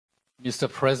Mr.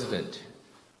 President,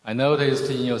 I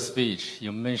noticed in your speech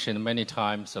you mentioned many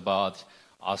times about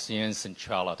ASEAN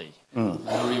centrality. You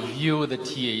review the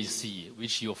TAC,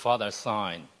 which your father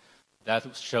signed,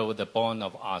 that showed the bond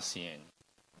of ASEAN.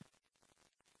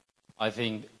 I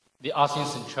think the ASEAN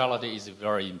centrality is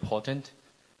very important,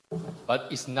 but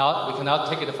it's not, we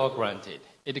cannot take it for granted.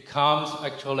 It comes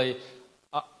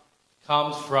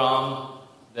from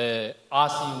the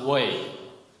ASEAN way,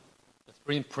 the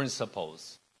three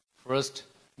principles. First,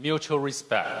 mutual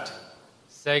respect.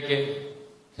 Second,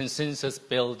 consensus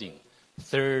building.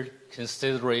 Third,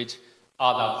 considerate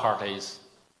other parties'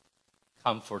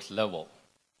 comfort level.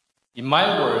 In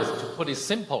my words, to put it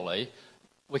simply,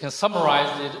 we can summarize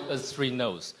it as three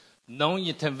no's: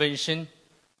 non-intervention,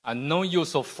 and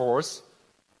non-use of force,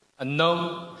 and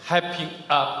non-hyping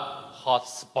up hot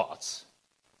spots.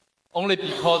 Only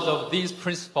because of these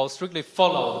principles strictly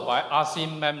followed by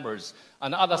ASEAN members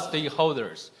and other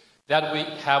stakeholders that we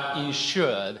have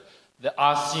ensured the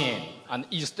ASEAN and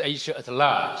East Asia at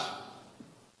large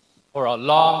for a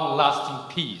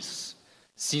long-lasting peace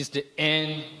since the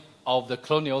end of the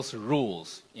colonial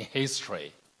rules in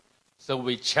history. So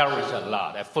we cherish a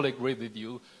lot. I fully agree with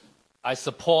you. I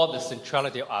support the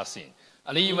centrality of ASEAN.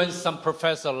 And even some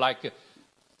professor like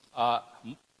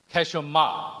Cassius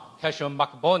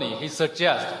Macboni, he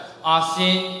suggests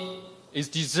ASEAN is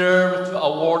deserved to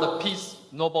award a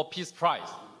Nobel Peace Prize.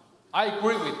 I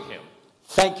agree with him.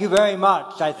 Thank you very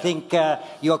much. I think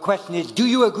your question is, do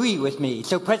you agree with me?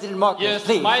 So President Marcos, yes,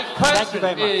 please. My question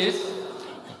is,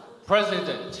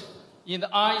 President, in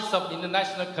the eyes of the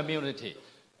international community,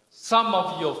 some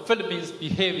of your Philippines'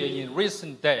 behavior in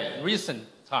recent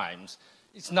times,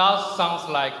 it now sounds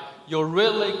like you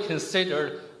really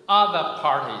consider other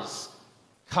parties'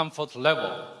 comfort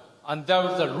level, and there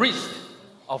is a risk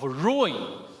of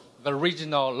ruining the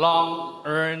regional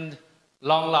long-earned,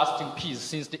 long-lasting peace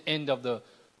since the end of the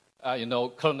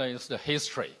colonial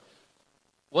history.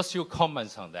 What's your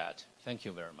comments on that? Thank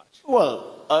you very much.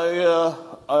 Well,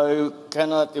 I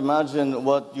cannot imagine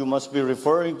what you must be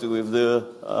referring to if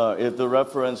the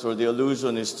reference or the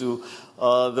allusion is to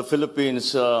the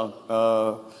Philippines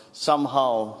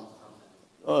somehow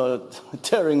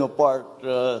tearing apart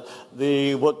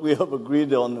what we have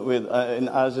agreed on with in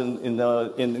ASEAN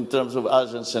in terms of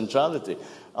ASEAN centrality.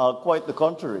 Quite the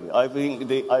contrary. I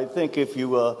think if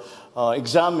you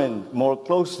examine more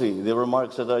closely the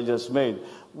remarks that I just made,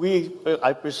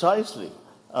 I precisely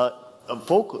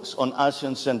focus on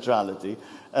ASEAN centrality,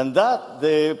 and that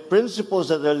the principles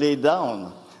that are laid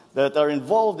down that are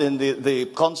involved in the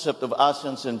concept of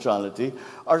ASEAN centrality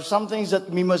are some things that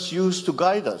we must use to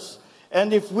guide us.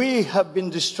 And if we have been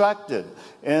distracted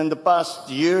in the past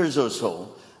years or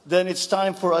so, then it's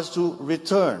time for us to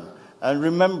return and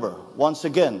remember, once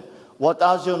again, what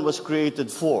ASEAN was created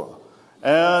for.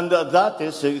 And that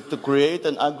is to create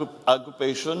an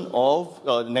aggregation of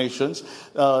nations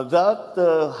that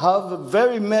have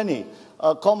very many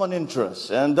common interests,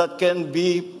 and that can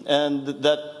be, and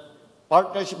that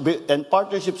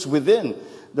partnerships within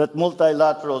that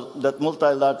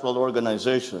multilateral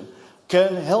organization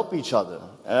can help each other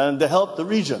and help the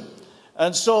region.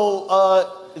 And so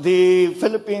the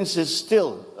Philippines is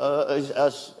still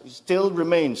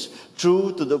remains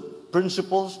true to the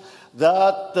principles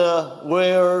that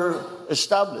were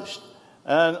established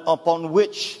and upon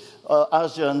which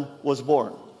ASEAN was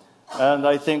born. And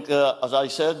I think, as I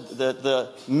said,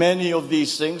 that many of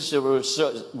these things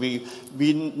we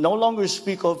no longer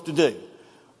speak of today,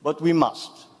 but we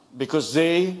must, because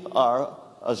they are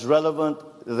as relevant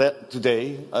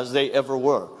today as they ever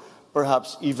were,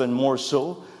 perhaps even more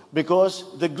so, because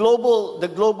the global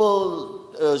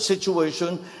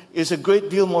situation is a great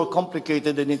deal more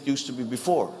complicated than it used to be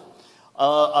before.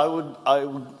 I would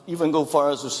even go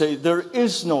far as to say there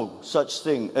is no such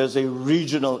thing as a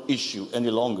regional issue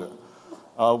any longer.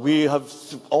 We have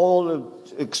all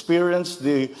experienced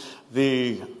the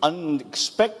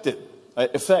unexpected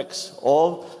effects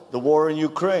of the war in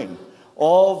Ukraine,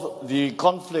 of the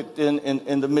conflict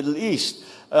in the Middle East,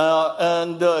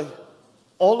 and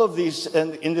all of these.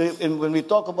 And when we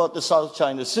talk about the South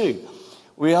China Sea,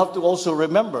 we have to also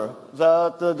remember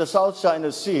that the South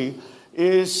China Sea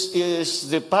is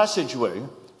the passageway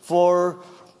for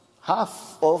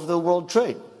half of the world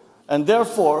trade. And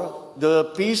therefore, the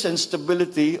peace and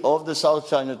stability of the South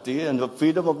China Sea and the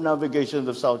freedom of navigation of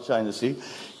the South China Sea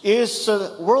is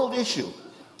a world issue.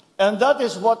 And that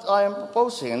is what I am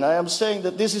proposing. And I am saying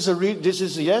that yes,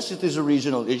 it is a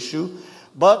regional issue,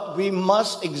 but we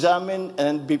must examine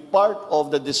and be part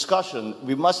of the discussion.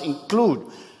 We must include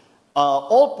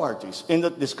all parties in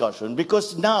that discussion,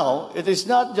 because now it is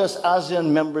not just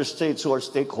ASEAN member states who are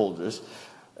stakeholders,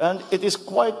 and it is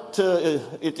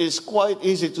quite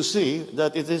easy to see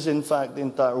that it is in fact the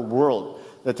entire world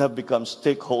that have become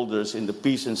stakeholders in the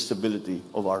peace and stability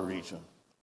of our region.